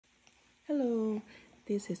Hello,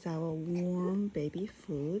 this is our warm baby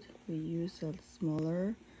food. We use a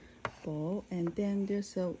smaller bowl, and then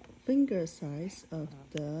there's a finger size of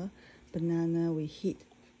the banana. We heat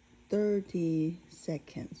 30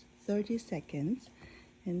 seconds,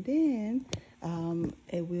 and then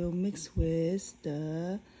it will mix with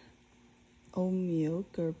the oatmeal,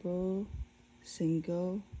 Gerber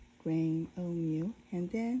single grain oatmeal, and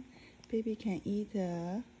then baby can eat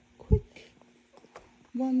a quick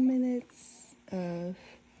 1 minute of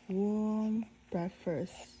warm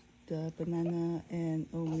breakfast, the banana and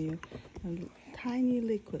oatmeal, a tiny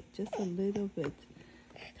liquid, just a little bit,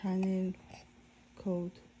 tiny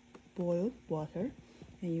cold boiled water,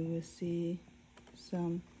 and you will see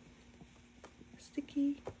some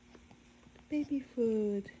sticky baby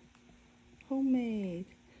food, homemade.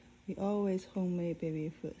 We always homemade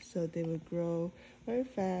baby food, so they will grow very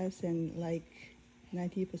fast and like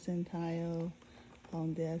 90 percentile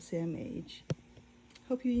on their same age.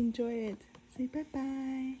 Hope you enjoy it. Say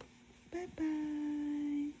bye-bye.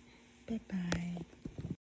 Bye-bye. Bye-bye.